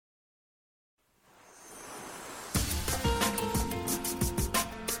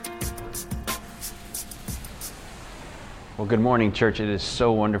Well, good morning, church. It is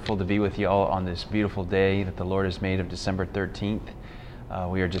so wonderful to be with you all on this beautiful day that the Lord has made of December 13th.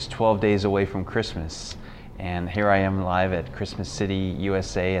 We are just 12 days away from Christmas, and here I am live at Christmas City,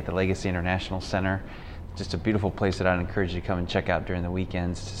 USA at the Legacy International Center. Just a beautiful place that I'd encourage you to come and check out during the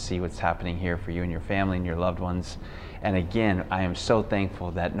weekends to see what's happening here for you and your family and your loved ones. And again, I am so thankful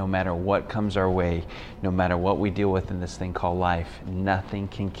that no matter what comes our way, no matter what we deal with in this thing called life, nothing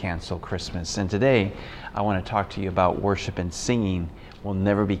can cancel Christmas. And today, I want to talk to you about worship and singing will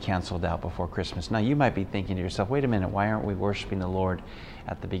never be canceled out before Christmas. Now, you might be thinking to yourself, wait a minute, why aren't we worshiping the Lord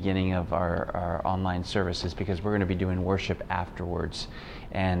at the beginning of our online services? Because we're going to be doing worship afterwards.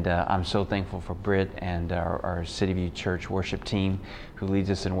 And I'm so thankful for Britt and our City View Church worship team who leads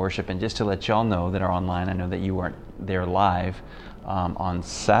us in worship. And just to let y'all know that are online, I know that you weren't there live on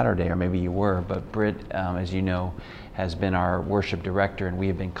Saturday, or maybe you were, but Britt, as you know, has been our worship director, and we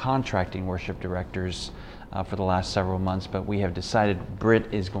have been contracting worship directors for the last several months, but we have decided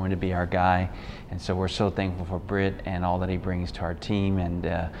Britt is going to be our guy, and so we're so thankful for Britt and all that he brings to our team,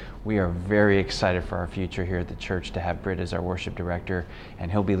 and we are very excited for our future here at the church to have Britt as our worship director,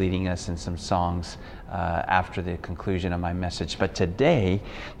 and he'll be leading us in some songs after the conclusion of my message. But today,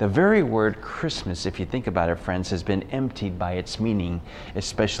 the very word Christmas, if you think about it, friends, has been emptied by its meaning,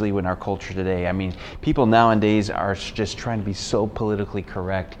 especially in our culture today. I mean, people nowadays are just trying to be so politically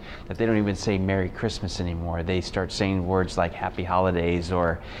correct that they don't even say Merry Christmas anymore. They start saying words like Happy Holidays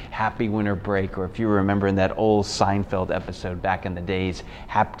or Happy Winter Break, or if you remember in that old Seinfeld episode back in the days,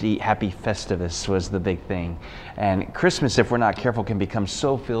 Happy Festivus was the big thing. And Christmas, if we're not careful, can become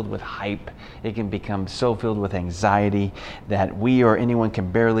so filled with hype. It can become so filled with anxiety that we or anyone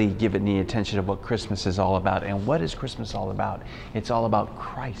can barely give it any attention to what Christmas is all about. And what is Christmas all about? It's all about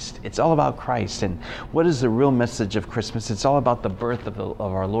Christ. It's all about Christ. And what is the real message of Christmas? It's all about the birth of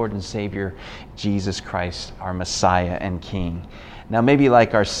our Lord and Savior, Jesus Christ, our Messiah and King. Now, maybe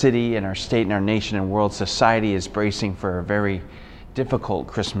like our city and our state and our nation and world, society is bracing for a very difficult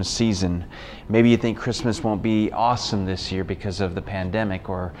Christmas season. Maybe you think Christmas won't be awesome this year because of the pandemic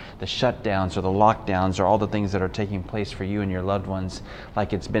or the shutdowns or the lockdowns or all the things that are taking place for you and your loved ones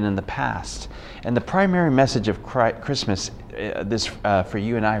like it's been in the past. And the primary message of Christmas for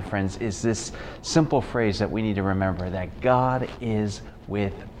you and I, friends, is this simple phrase that we need to remember, that God is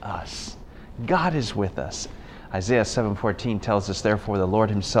with us. God is with us. Isaiah 7:14 tells us, therefore the Lord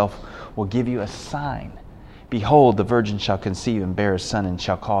himself will give you a sign. Behold, the virgin shall conceive and bear a son, and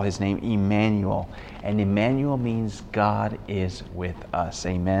shall call his name Emmanuel. And Emmanuel means God is with us.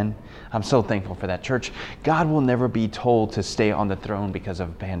 Amen. I'm so thankful for that, church. God will never be told to stay on the throne because of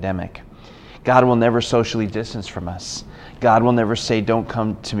a pandemic. God will never socially distance from us. God will never say, don't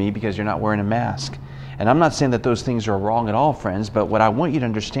come to me because you're not wearing a mask. And I'm not saying that those things are wrong at all, friends, but what I want you to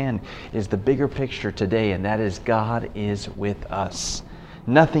understand is the bigger picture today, and that is God is with us.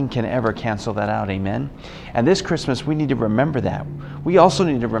 Nothing can ever cancel that out, amen? And this Christmas, we need to remember that. We also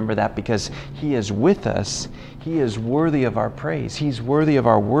need to remember that because He is with us, He is worthy of our praise. He's worthy of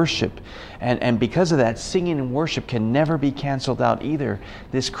our worship. And because of that, singing and worship can never be canceled out either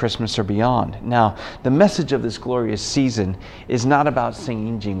this Christmas or beyond. Now, the message of this glorious season is not about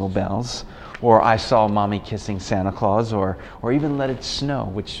singing Jingle Bells, or I Saw Mommy Kissing Santa Claus, or even Let It Snow,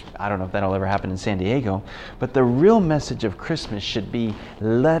 which I don't know if that'll ever happen in San Diego. But the real message of Christmas should be,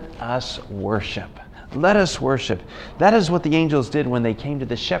 let us worship. Let us worship. That is what the angels did when they came to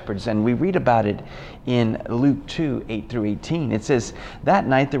the shepherds, and we read about it in Luke 2, 8 through 18. It says, that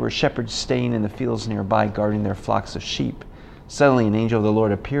night there were shepherds staying in the fields nearby, guarding their flocks of sheep. Suddenly an angel of the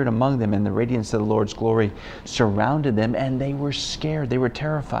Lord appeared among them, and the radiance of the Lord's glory surrounded them, and they were scared. They were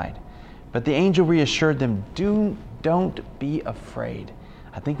terrified. But the angel reassured them, don't be afraid.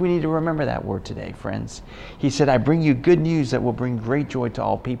 I think we need to remember that word today, friends. He said, I bring you good news that will bring great joy to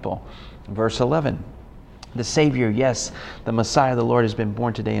all people. Verse 11, the Savior, yes, the Messiah, the Lord, has been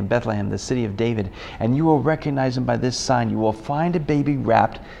born today in Bethlehem, the city of David. And you will recognize him by this sign. You will find a baby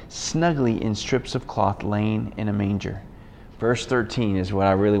wrapped snugly in strips of cloth, laying in a manger. Verse 13 is what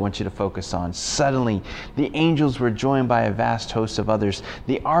I really want you to focus on. Suddenly, the angels were joined by a vast host of others,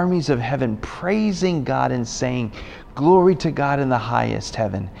 the armies of heaven, praising God and saying, glory to God in the highest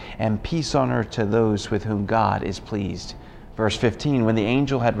heaven, and peace on earth to those with whom God is pleased. Verse 15, when the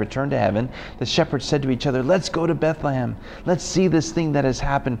angel had returned to heaven, the shepherds said to each other, let's go to Bethlehem. Let's see this thing that has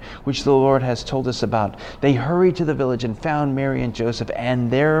happened, which the Lord has told us about. They hurried to the village and found Mary and Joseph,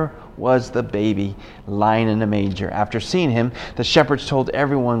 and there was the baby lying in a manger. After seeing him, the shepherds told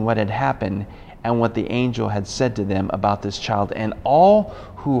everyone what had happened and what the angel had said to them about this child. And all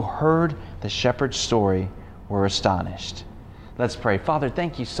who heard the shepherd's story were astonished. Let's pray. Father,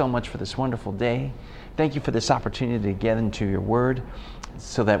 thank you so much for this wonderful day. Thank you for this opportunity to get into your word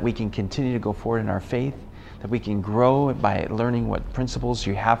so that we can continue to go forward in our faith, that we can grow by learning what principles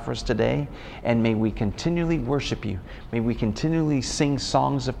you have for us today. And may we continually worship you. May we continually sing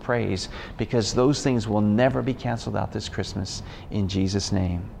songs of praise, because those things will never be canceled out this Christmas. In Jesus'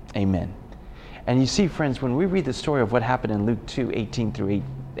 name, amen. And you see, friends, when we read the story of what happened in Luke 2, 8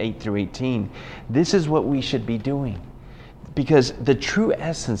 through 18, this is what we should be doing. Because the true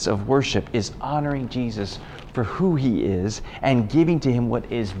essence of worship is honoring Jesus for who he is and giving to him what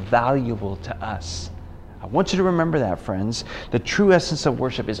is valuable to us. I want you to remember that, friends. The true essence of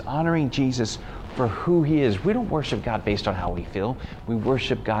worship is honoring Jesus for who he is. We don't worship God based on how we feel. We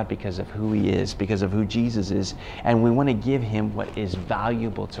worship God because of who he is, because of who Jesus is, and we want to give him what is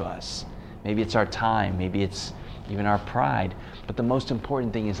valuable to us. Maybe it's our time, maybe it's even our pride, but the most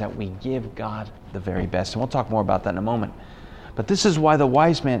important thing is that we give God the very best. And we'll talk more about that in a moment. But this is why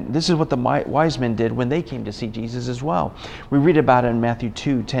this is what the wise men did when they came to see Jesus as well. We read about it in Matthew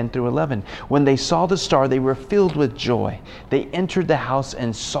 2, 10 through 11. When they saw the star, they were filled with joy. They entered the house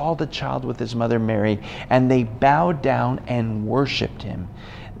and saw the child with his mother Mary, and they bowed down and worshipped him.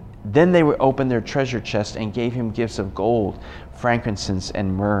 Then they opened their treasure chest and gave him gifts of gold, frankincense,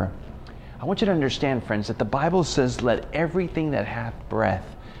 and myrrh. I want you to understand, friends, that the Bible says, let everything that hath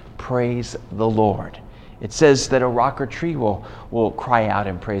breath praise the Lord. It says that a rock or tree will cry out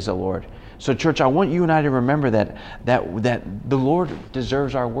and praise the Lord. So, church, I want you and I to remember that the Lord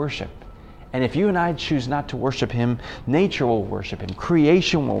deserves our worship. And if you and I choose not to worship him, nature will worship him,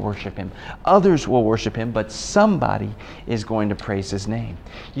 creation will worship him, others will worship him, but somebody is going to praise his name.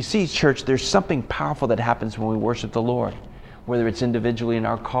 You see, church, there's something powerful that happens when we worship the Lord, whether it's individually in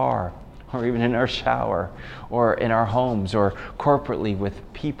our car, or even in our shower, or in our homes, or corporately with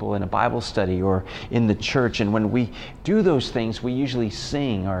people in a Bible study, or in the church. And when we do those things, we usually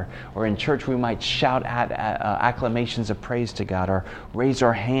sing, or in church we might shout acclamations of praise to God, or raise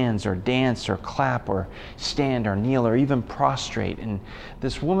our hands, or dance, or clap, or stand, or kneel, or even prostrate. And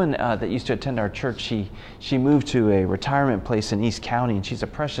this woman that used to attend our church, she moved to a retirement place in East County, and she's a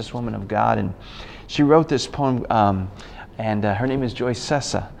precious woman of God. And she wrote this poem, and her name is Joyce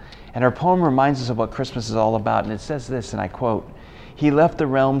Sessa. And her poem reminds us of what Christmas is all about. And it says this, and I quote, "He left the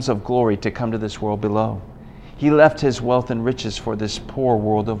realms of glory to come to this world below. He left his wealth and riches for this poor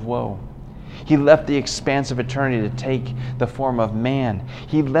world of woe. He left the expanse of eternity to take the form of man.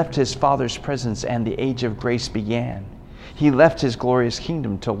 He left his Father's presence, and the age of grace began. He left his glorious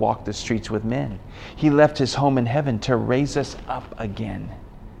kingdom to walk the streets with men. He left his home in heaven to raise us up again.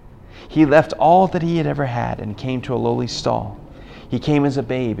 He left all that he had ever had and came to a lowly stall. He came as a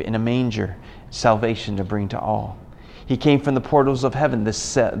babe in a manger, salvation to bring to all. He came from the portals of heaven, the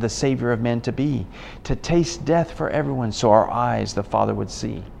Savior of men to be, to taste death for everyone so our eyes the Father would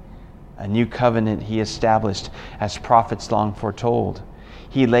see. A new covenant he established as prophets long foretold.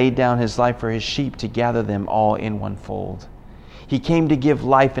 He laid down his life for his sheep to gather them all in one fold. He came to give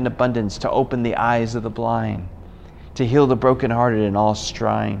life in abundance, to open the eyes of the blind, to heal the brokenhearted and all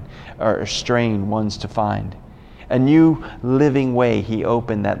straying ones to find. A new living way he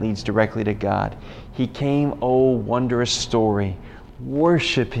opened that leads directly to God. He came, oh wondrous story.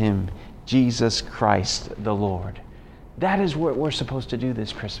 Worship him, Jesus Christ the Lord." That is what we're supposed to do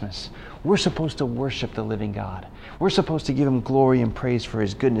this Christmas. We're supposed to worship the living God. We're supposed to give him glory and praise for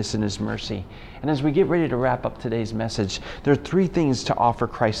his goodness and his mercy. And as we get ready to wrap up today's message, there are 3 things to offer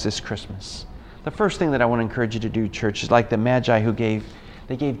Christ this Christmas. The first thing that I want to encourage you to do, church, is like the Magi who gave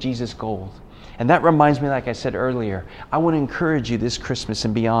Jesus gold. And that reminds me, like I said earlier, I want to encourage you this Christmas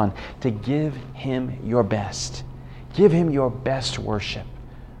and beyond to give him your best. Give him your best worship.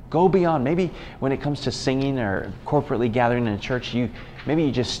 Go beyond. Maybe when it comes to singing or corporately gathering in a church, maybe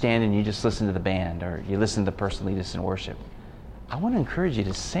you just stand and you just listen to the band, or you listen to the person lead us in worship. I want to encourage you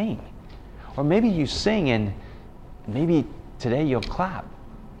to sing. Or maybe you sing and maybe today you'll clap.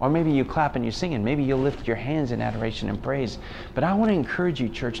 Or maybe you clap and you sing, and maybe you'll lift your hands in adoration and praise. But I want to encourage you,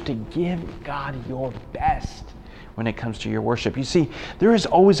 church, to give God your best when it comes to your worship. You see, there is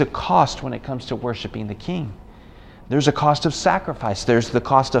always a cost when it comes to worshiping the King. There's a cost of sacrifice. There's the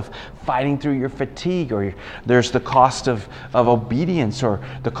cost of fighting through your fatigue, or there's the cost of obedience, or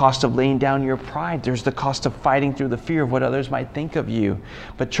the cost of laying down your pride. There's the cost of fighting through the fear of what others might think of you.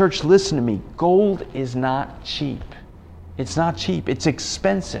 But church, listen to me. Gold is not cheap. It's not cheap. It's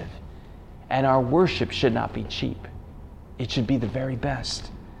expensive. And our worship should not be cheap. It should be the very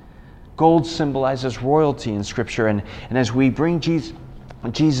best. Gold symbolizes royalty in Scripture. And as we bring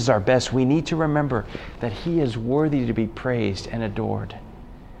Jesus our best, we need to remember that he is worthy to be praised and adored.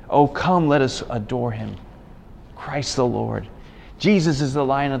 Oh, come, let us adore him. Christ the Lord. Jesus is the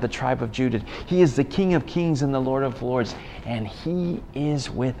Lion of the tribe of Judah. He is the King of kings and the Lord of lords, and He is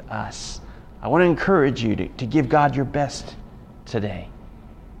with us. I want to encourage you to give God your best today.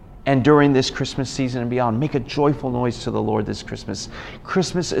 And during this Christmas season and beyond, make a joyful noise to the Lord this Christmas.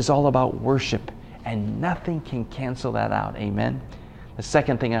 Christmas is all about worship, and nothing can cancel that out. Amen? The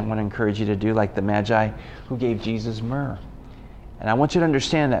second thing I want to encourage you to do, like the Magi who gave Jesus myrrh. And I want you to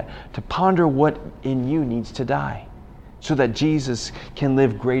understand that, to ponder what in you needs to die, so that Jesus can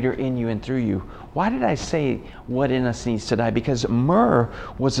live greater in you and through you. Why did I say what in us needs to die? Because myrrh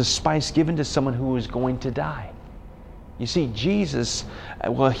was a spice given to someone who was going to die. You see, Jesus,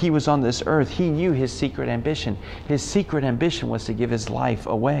 while He was on this earth, He knew His secret ambition. His secret ambition was to give His life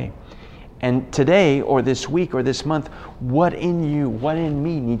away. And today, or this week, or this month, what in you, what in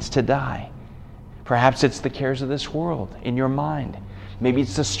me needs to die? Perhaps it's the cares of this world in your mind. Maybe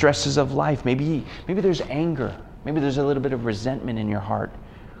it's the stresses of life. Maybe there's anger. Maybe there's a little bit of resentment in your heart,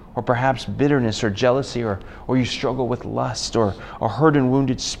 or perhaps bitterness or jealousy, or you struggle with lust, or a hurt and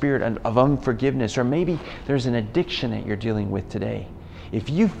wounded spirit of unforgiveness, or maybe there's an addiction that you're dealing with today. If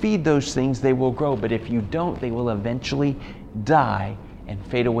you feed those things, they will grow, but if you don't, they will eventually die and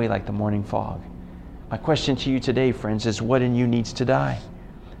fade away like the morning fog. My question to you today, friends, is what in you needs to die?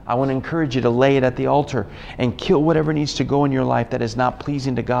 I want to encourage you to lay it at the altar and kill whatever needs to go in your life that is not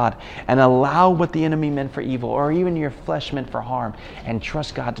pleasing to God, and allow what the enemy meant for evil, or even your flesh meant for harm, and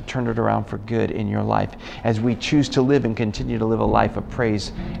trust God to turn it around for good in your life as we choose to live and continue to live a life of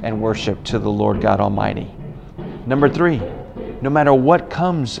praise and worship to the Lord God Almighty. Number 3, no matter what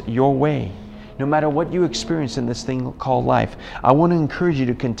comes your way, no matter what you experience in this thing called life, I want to encourage you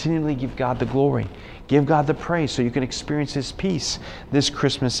to continually give God the glory. Give God the praise so you can experience His peace this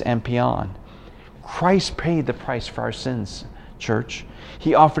Christmas and beyond. Christ paid the price for our sins, church.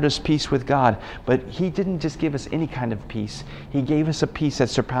 He offered us peace with God, but He didn't just give us any kind of peace. He gave us a peace that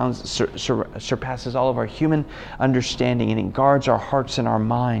surpasses all of our human understanding, and it guards our hearts and our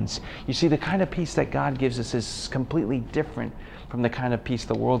minds. You see, the kind of peace that God gives us is completely different from the kind of peace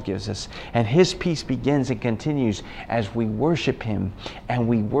the world gives us. And His peace begins and continues as we worship Him, and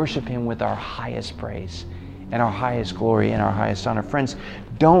we worship Him with our highest praise and our highest glory and our highest honor. Friends,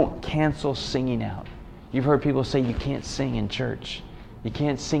 don't cancel singing out. You've heard people say you can't sing in church. You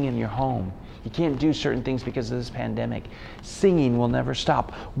can't sing in your home. You can't do certain things because of this pandemic. Singing will never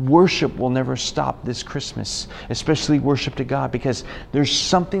stop. Worship will never stop this Christmas, especially worship to God, because there's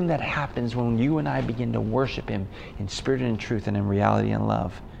something that happens when you and I begin to worship Him in spirit and in truth and in reality and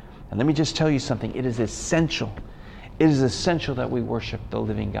love. And let me just tell you something. It is essential. It is essential that we worship the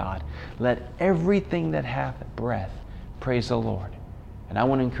living God. Let everything that hath breath praise the Lord. And I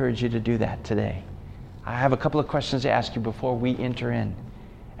want to encourage you to do that today. I have a couple of questions to ask you before we enter in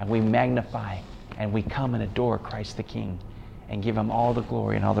and we magnify and we come and adore Christ the King and give Him all the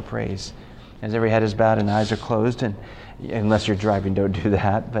glory and all the praise. As every head is bowed and eyes are closed, and unless you're driving, don't do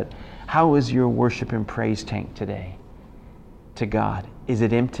that. But how is your worship and praise tank today to God? Is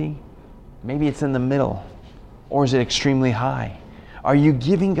it empty? Maybe it's in the middle. Or is it extremely high? Are you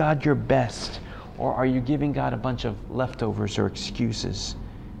giving God your best? Or are you giving God a bunch of leftovers or excuses?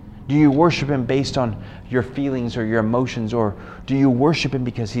 Do you worship Him based on your feelings or your emotions? Or do you worship Him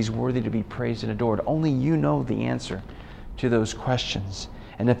because He's worthy to be praised and adored? Only you know the answer to those questions.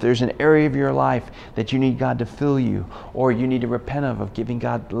 And if there's an area of your life that you need God to fill you, or you need to repent of giving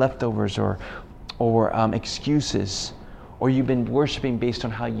God leftovers or excuses, or you've been worshiping based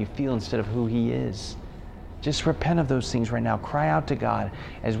on how you feel instead of who He is, just repent of those things right now. Cry out to God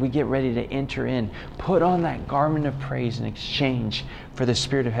as we get ready to enter in. Put on that garment of praise in exchange for the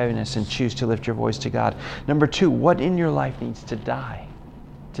spirit of heaviness, and choose to lift your voice to God. Number 2, what in your life needs to die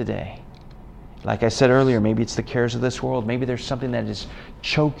today? Like I said earlier, maybe it's the cares of this world. Maybe there's something that is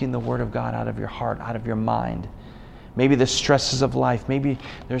choking the Word of God out of your heart, out of your mind. Maybe the stresses of life. Maybe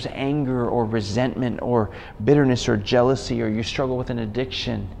there's anger or resentment or bitterness or jealousy, or you struggle with an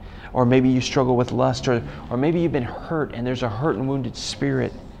addiction. Or maybe you struggle with lust, or maybe you've been hurt and there's a hurt and wounded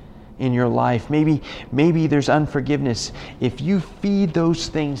spirit in your life. Maybe there's unforgiveness. If you feed those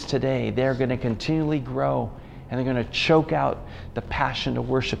things today, they're going to continually grow, and they're going to choke out the passion to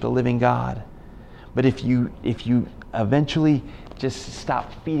worship the living God. But if you eventually just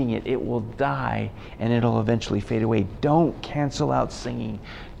stop feeding it, it will die and it'll eventually fade away. Don't cancel out singing.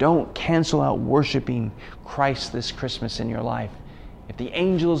 Don't cancel out worshiping Christ this Christmas in your life. If the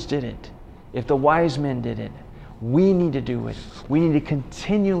angels did it, if the wise men did it, we need to do it. We need to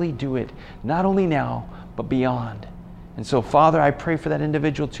continually do it, not only now, but beyond. And so, Father, I pray for that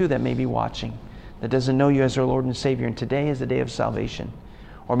individual too that may be watching, that doesn't know You as their Lord and Savior, and today is the day of salvation.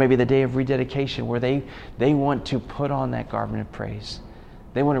 Or maybe the day of rededication where they want to put on that garment of praise.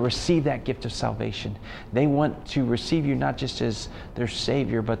 They want to receive that gift of salvation. They want to receive you not just as their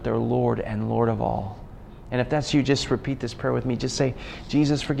Savior, but their Lord and Lord of all. And if that's you, just repeat this prayer with me. Just say,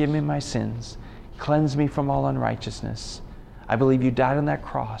 Jesus, forgive me my sins. Cleanse me from all unrighteousness. I believe you died on that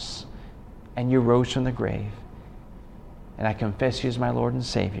cross and you rose from the grave. And I confess you as my Lord and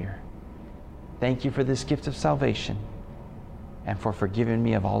Savior. Thank you for this gift of salvation and for forgiving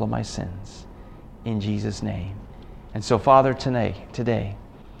me of all of my sins. In Jesus' name. And so, Father, today,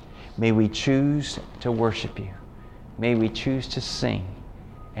 may we choose to worship you. May we choose to sing.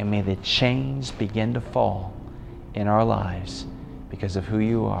 And may the chains begin to fall in our lives because of who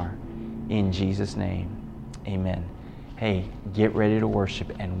you are. In Jesus' name, amen. Hey, get ready to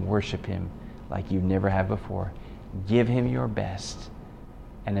worship and worship him like you never have before. Give him your best.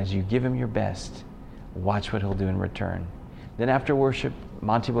 And as you give him your best, watch what he'll do in return. Then after worship,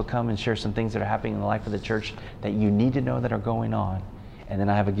 Monty will come and share some things that are happening in the life of the church that you need to know that are going on. And then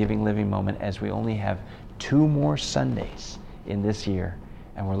I have a Giving Living moment as we only have 2 more Sundays in this year.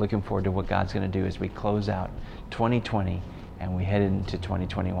 And we're looking forward to what God's going to do as we close out 2020 and we head into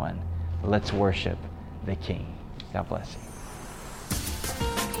 2021. Let's worship the King. God bless you.